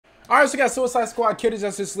Alright, so we got Suicide Squad, Kid of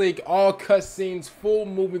Justice League, all cutscenes, full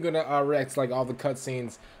movie. We're gonna react to like all the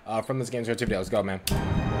cutscenes from this game. Today. Let's go, man.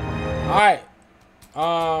 Alright.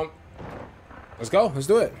 Let's go. Let's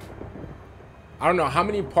do it. I don't know how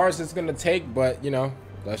many parts it's gonna take, but you know,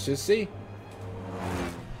 let's just see.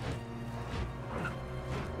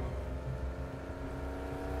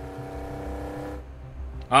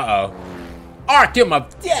 Uh-oh. Arkham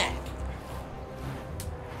of Death!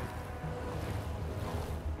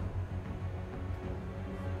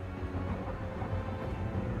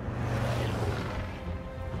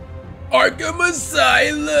 Arkham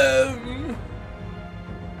Asylum!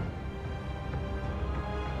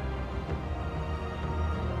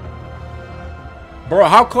 Bro,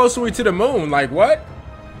 how close are we to the moon? Like, what?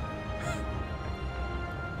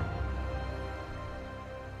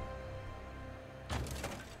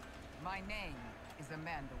 My name is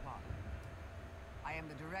Amanda Waller. I am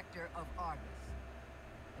the director of Argus,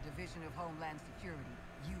 a division of Homeland Security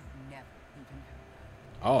you've never even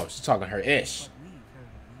heard of. Oh, she's talking her ish. But we've heard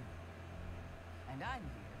of you. And I'm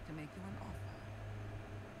here to make you an offer.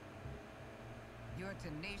 You're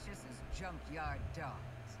tenacious as junkyard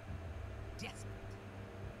dogs. Desperate.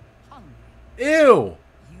 Hungry. Ew!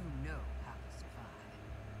 You know how to survive.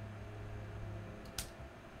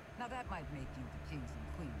 Now that might make you the kings and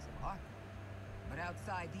queens of Arkham. But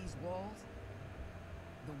outside these walls,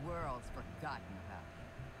 the world's forgotten about you.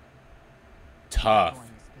 Tough. You're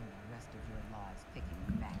going to spend the rest of your lives picking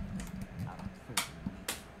magnets out of prison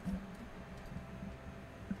meat.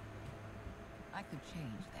 I could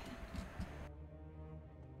change that.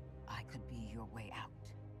 I could be your way out.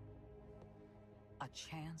 A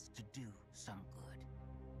chance to do some good.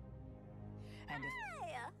 And if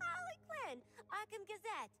Hey, Harley Quinn, Arkham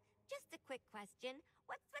Gazette. Just a quick question.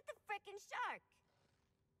 What's with the frickin' shark?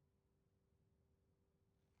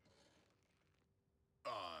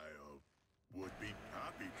 I would be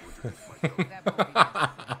happy to introduce myself. that won't be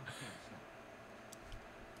necessary.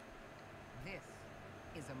 This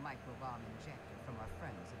is a microbomb injector from our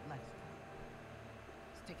friends at Lextron.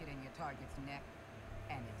 Stick it in your target's neck,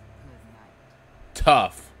 and it's good night.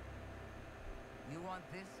 Tough. You want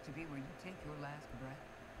this to be where you take your last breath?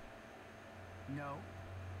 No?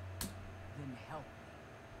 Then help me.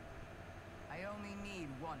 I only need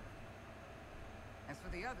one of you. As for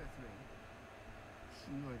the other three,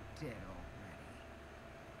 you're dead already.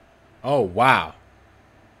 Oh, wow.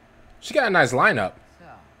 She got a nice lineup. So,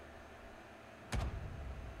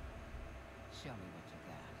 show me what you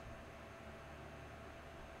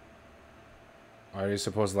got. Are they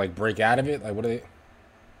supposed to like break out of it? Like, what are they?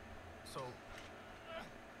 So,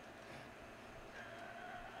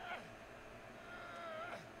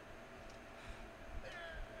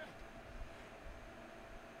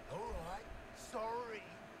 all right, sorry.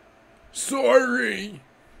 Sorry.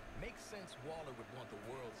 Makes sense Waller would want the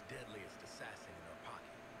world's deadliest assassin in her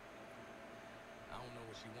pocket. I don't know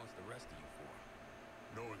what she wants the rest of you for.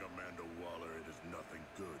 Knowing Amanda Waller, it is nothing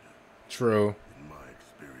good, True. in my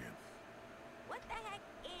experience. What the heck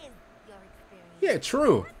is your experience? Yeah,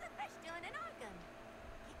 true. What's the fish doing in Arkham?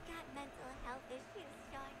 You got mental health issues,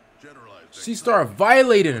 Shark? Generalized She started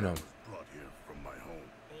violating him. was brought here from my home,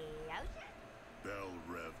 The ocean? Bell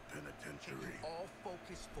Rev Can Penitentiary. you all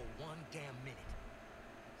focus for one damn minute?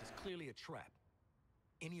 It's clearly a trap.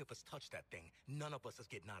 Any of us touch that thing, none of us is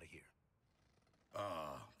getting out of here.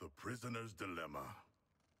 Ah, the prisoner's dilemma.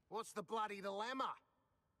 What's the bloody dilemma?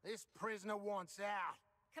 This prisoner wants out.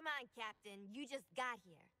 Come on, Captain. You just got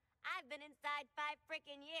here. I've been inside 5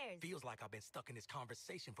 frickin' years. Feels like I've been stuck in this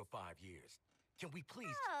conversation for 5 years. Can we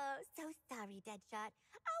please? Oh, so sorry, Deadshot.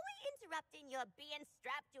 Are we interrupting your being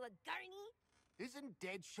strapped to a gurney? Isn't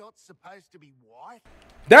Deadshot supposed to be white?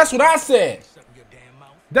 That's what I said. Shut your damn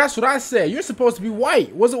mouth. That's what I said. You're supposed to be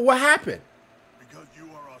white. Was it what happened? Because you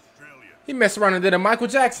are Australian. He messed around and did a Michael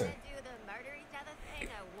Jackson. Do the murder each other thing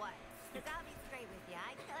or what? Because I'll be straight with you.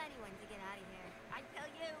 I'd kill anyone to get out of here. I'd kill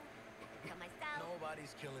you. Kill myself.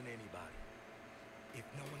 Nobody's killing anybody. If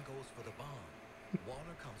no one goes for the bomb,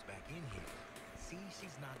 Waller comes back in here. See,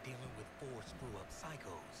 she's not dealing with 4 screw-up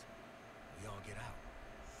psychos. We all get out.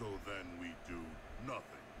 So then we do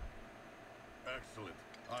nothing. Excellent.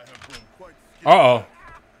 I have grown quite skilled. Uh-oh.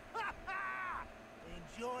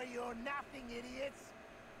 Enjoy your nothing, idiots.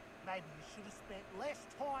 Maybe you should have spent less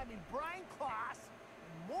time in brain class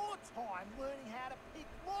and more time learning how to pick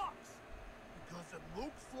locks. Because it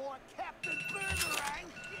looks like Captain Boomerang.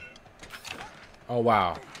 Oh,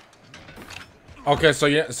 wow. Okay, so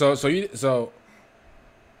yeah, so.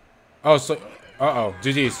 Oh, so. Uh-oh.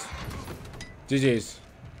 GG's. GG's.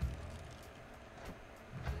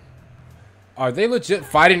 Are they legit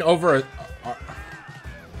fighting over a...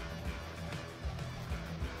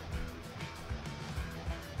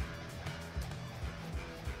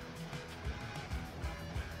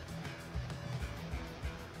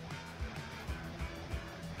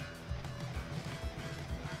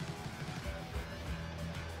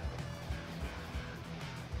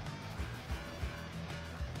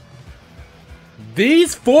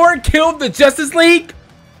 These four killed the Justice League?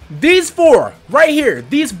 These four right here,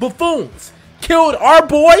 these buffoons killed our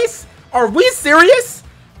boys? Are we serious?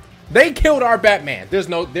 They killed our Batman. There's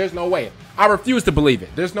no way. I refuse to believe it.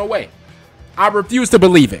 There's no way. I refuse to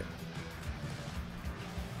believe it.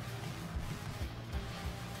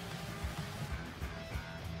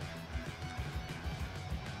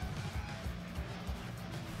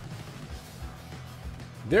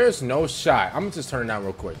 There's no shot. I'm gonna just turn it down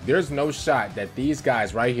real quick. There's no shot that these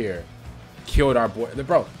guys right here killed our boy.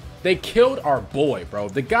 Bro, they killed our boy, bro.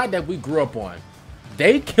 The guy that we grew up on.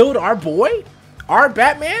 They killed our boy? Our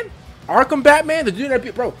Batman? Arkham Batman? The dude that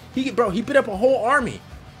beat, bro, he beat up a whole army.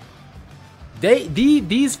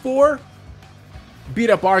 These four beat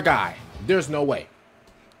up our guy. There's no way.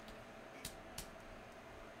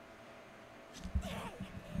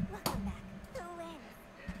 Welcome back. Who wins?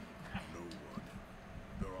 No one.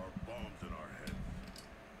 There are bombs in our heads.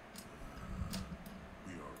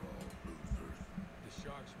 We are all losers. The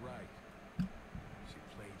shark's right. She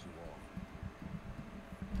played you off.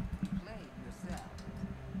 Played yourself.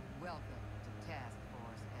 Welcome to Task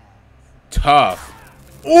Force X. Tough.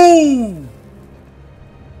 Ooh.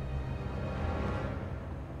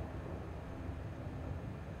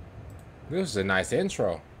 This is a nice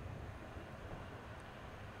intro.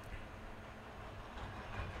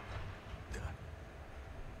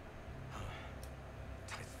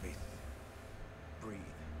 Tight spaces. Breathe.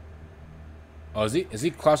 Oh, is he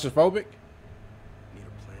claustrophobic? Need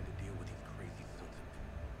a plan to deal with these crazy sons of...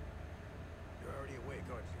 You're already awake,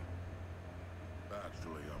 aren't you?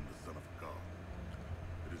 Actually, I'm the son of a god.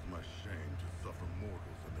 It is my shame to suffer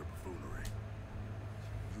mortals and their buffoonery.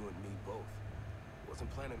 You and me both. Wasn't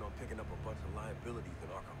planning on picking up a bunch of liabilities in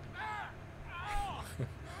Arkham.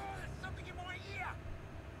 Something in my ear!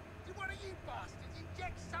 Do one of you bastards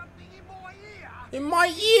inject something in my ear? In my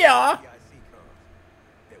ear? PIC comes.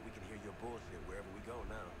 Bet we can hear your bullshit wherever we go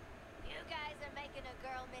now. You guys are making a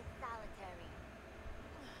girl miss solitary.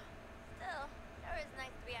 Still, sure is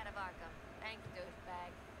nice to be out of Arkham. Thanks,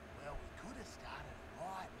 douchebag. Well, we could have started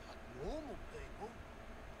right like normal people.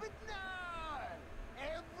 But no!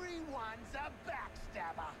 Everyone's a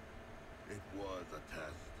backstabber. It was a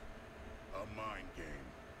test. A mind game.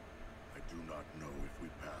 I do not know if we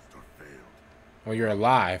passed or failed. Well, you're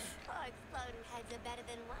alive. Four exploding heads are better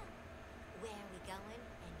than one. Where are we going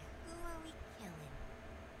and who are we killing?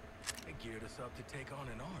 They geared us up to take on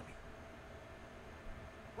an army.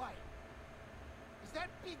 Wait. Is that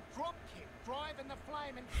big dropkick driving the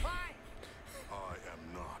flaming train? I am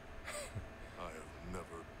not. I have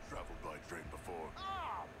never traveled by train before.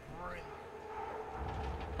 Oh, brilliant.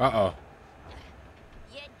 Uh-oh.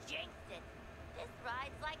 You jinxed it. This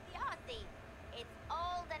ride's like the Aussie. It's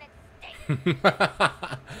old and it stinks.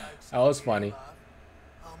 That was funny.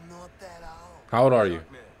 I'm not that old. How old are you?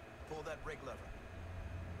 Man, pull that brake lever.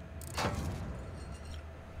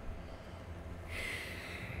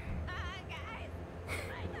 Guys,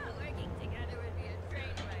 I thought working together would be a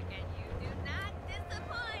train wreck, and you do not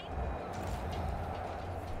disappoint.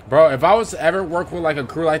 Bro, if I was to ever work with like a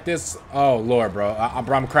crew like this, oh Lord, bro,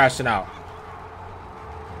 I'm crashing out.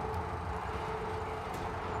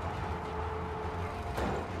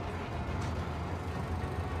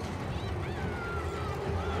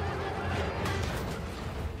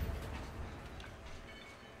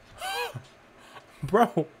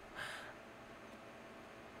 Bro,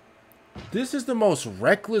 this is the most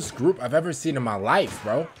reckless group I've ever seen in my life,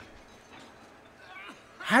 bro.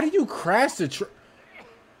 How do you crash the train?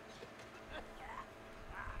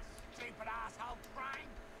 Stupid asshole train.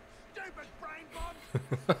 Stupid brain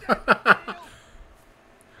bomb.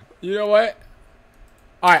 You know what?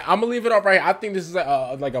 All right, I'm gonna leave it up right here. I think this is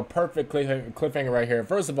like a perfect cliffhanger right here.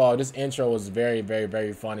 First of all, this intro was very, very,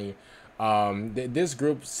 very funny. This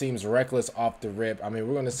group seems reckless off the rip. I mean,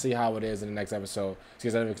 we're gonna see how it is in the next episode. See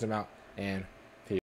you guys later. Come out and